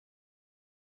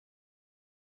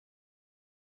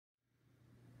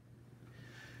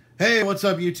Hey, what's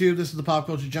up YouTube? This is the Pop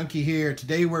Culture Junkie here.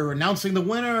 Today we're announcing the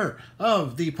winner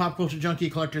of the Pop Culture Junkie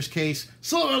Collector's Case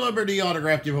Celebrity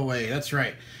Autograph Giveaway. That's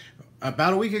right.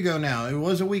 About a week ago now, it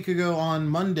was a week ago on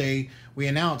Monday, we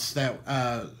announced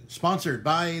that sponsored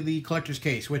by the Collector's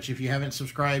Case, which if you haven't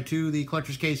subscribed to the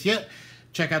Collector's Case yet,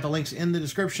 check out the links in the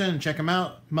description. Check them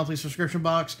out. Monthly subscription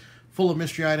box full of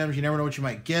mystery items. You never know what you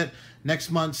might get. Next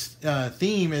month's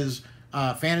theme is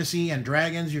fantasy and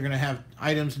dragons. You're going to have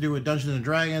items to do with Dungeons and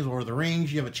Dragons or the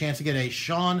Rings. You have a chance to get a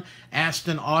Sean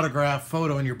Astin autograph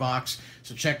photo in your box,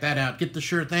 so check that out. Get the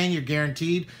sure thing, you're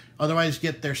guaranteed. Otherwise,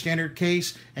 get their standard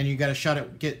case and you got a shot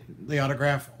at get the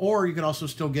autograph, or you can also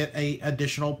still get a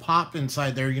additional pop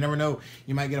inside there. You never know,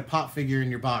 you might get a pop figure in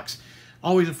your box.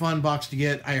 Always a fun box to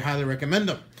get. I highly recommend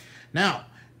them. Now,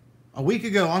 a week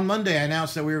ago on Monday, I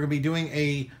announced that we were going to be doing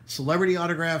a celebrity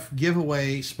autograph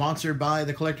giveaway sponsored by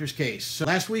the Collector's Case. So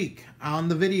last week on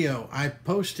the video I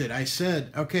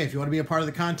said, okay, if you want to be a part of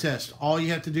the contest, all you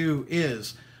have to do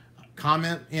is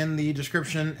comment in the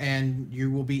description and you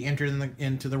will be entered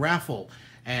into the raffle.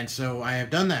 And so I have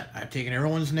done that. I've taken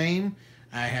everyone's name.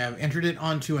 I have entered it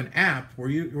onto an app where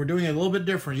we're doing it a little bit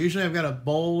different. Usually I've got a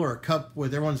bowl or a cup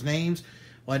with everyone's names.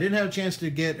 Well, I didn't have a chance to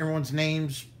get everyone's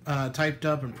names typed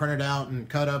up and printed out and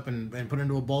cut up and put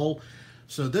into a bowl.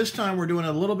 So this time we're doing it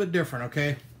a little bit different,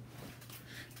 okay?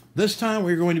 This time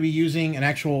we're going to be using an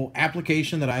actual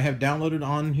application that I have downloaded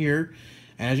on here.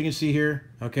 And as you can see here,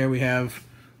 okay, we have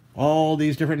all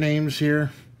these different names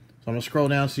here. So I'm going to scroll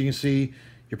down so you can see.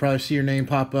 You'll probably see your name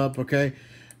pop up, okay?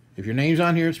 If your name's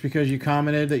on here, it's because you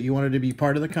commented that you wanted to be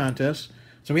part of the contest.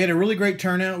 So we had a really great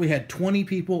turnout. We had 20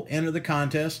 people enter the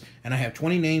contest, and I have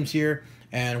 20 names here.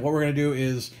 And what we're going to do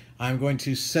is I'm going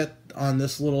to set on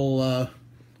this little,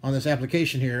 on this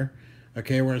application here,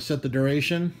 okay, we're going to set the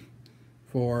duration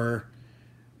for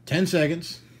 10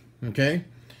 seconds, okay?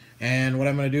 And what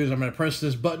I'm going to do is I'm going to press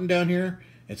this button down here.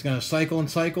 It's going to cycle and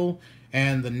cycle,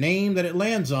 and the name that it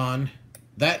lands on,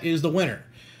 that is the winner.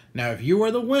 Now, if you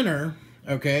are the winner,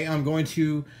 okay, I'm going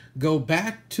to go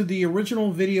back to the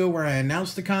original video where I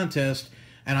announced the contest,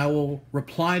 and I will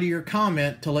reply to your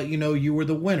comment to let you know you were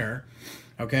the winner.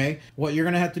 Okay, what you're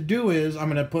going to have to do is I'm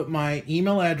going to put my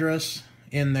email address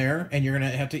in there, and you're going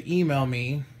to have to email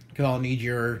me because I'll need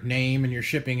your name and your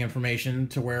shipping information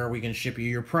to where we can ship you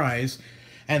your prize.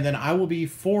 And then I will be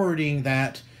forwarding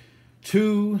that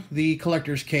to the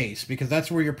Collector's Case because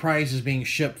that's where your prize is being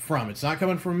shipped from. It's not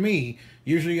coming from me.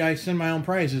 Usually I send my own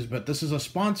prizes, but this is a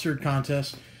sponsored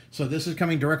contest, so this is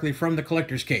coming directly from the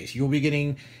Collector's Case. You'll be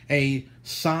getting a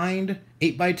signed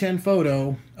 8x10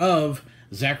 photo of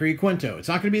Zachary Quinto. It's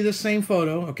not going to be the same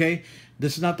photo, okay?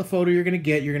 This is not the photo you're going to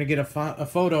get. You're going to get a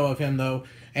photo of him, though,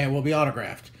 and it will be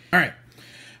autographed. All right.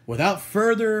 Without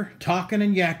further talking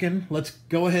and yakking, let's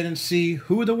go ahead and see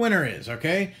who the winner is,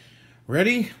 okay?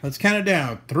 Ready? Let's count it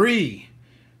down. 3,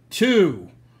 2,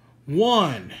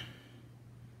 1.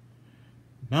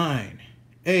 9,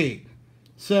 8,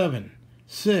 7,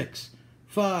 6,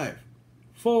 5,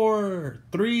 4,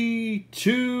 3,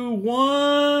 2,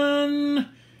 1.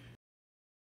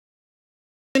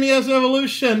 NES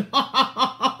Evolution.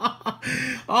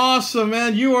 Awesome,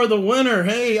 man. You are the winner.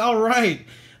 Hey, all right.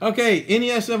 Okay,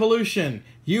 NES Evolution.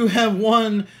 You have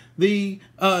won the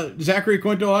Zachary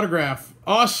Quinto autograph.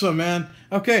 Awesome, man.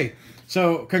 Okay,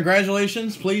 so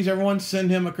congratulations. Please, everyone, send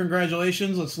him a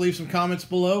congratulations. Let's leave some comments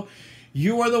below.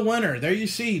 You are the winner. There you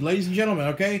see, ladies and gentlemen,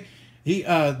 okay? The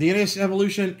NES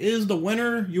Evolution is the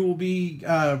winner. You will be,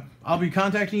 I'll be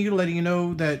contacting you, letting you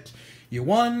know that you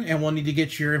won, and we'll need to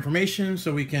get your information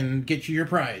so we can get you your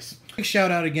prize. Big shout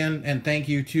out again, and thank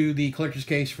you to the Collector's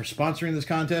Case for sponsoring this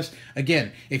contest.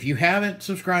 Again, if you haven't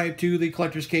subscribed to the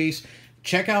Collector's Case,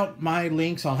 check out my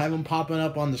links. I'll have them popping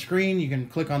up on the screen. You can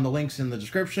click on the links in the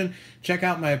description. Check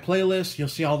out my playlist. You'll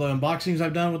see all the unboxings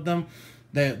I've done with them.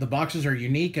 The boxes are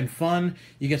unique and fun.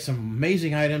 You get some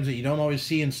amazing items that you don't always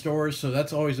see in stores, so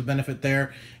that's always a benefit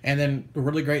there. And then the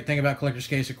really great thing about Collector's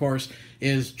Case, of course,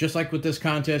 is just like with this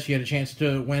contest, you had a chance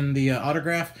to win the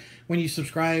autograph when you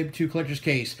subscribe to Collector's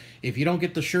Case. If you don't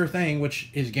get the sure thing,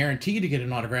 which is guaranteed to get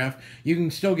an autograph, you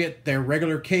can still get their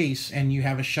regular case, and you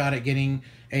have a shot at getting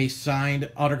a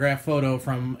signed autograph photo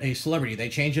from a celebrity. They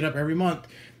change it up every month.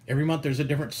 Every month there's a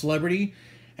different celebrity.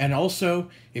 And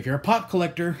also, if you're a pop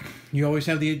collector, you always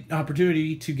have the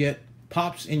opportunity to get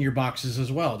pops in your boxes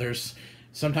as well. There's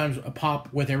sometimes a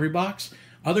pop with every box.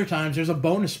 Other times there's a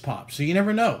bonus pop, so you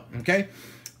never know, okay?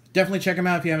 Definitely check them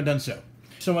out if you haven't done so.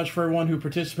 So much for everyone who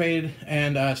participated,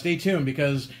 and stay tuned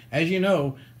because, as you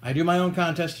know, I do my own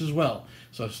contest as well.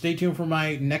 So stay tuned for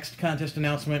my next contest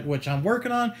announcement, which I'm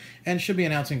working on and should be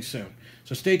announcing soon.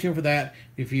 So stay tuned for that.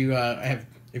 If you have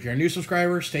If you're a new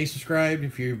subscriber, stay subscribed.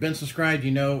 If you've been subscribed,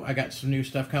 you know I got some new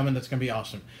stuff coming that's going to be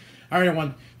awesome. All right,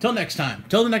 everyone. Till next time.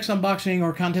 Till the next unboxing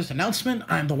or contest announcement,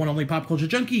 I'm the one only Pop Culture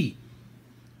Junkie.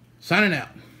 Signing out.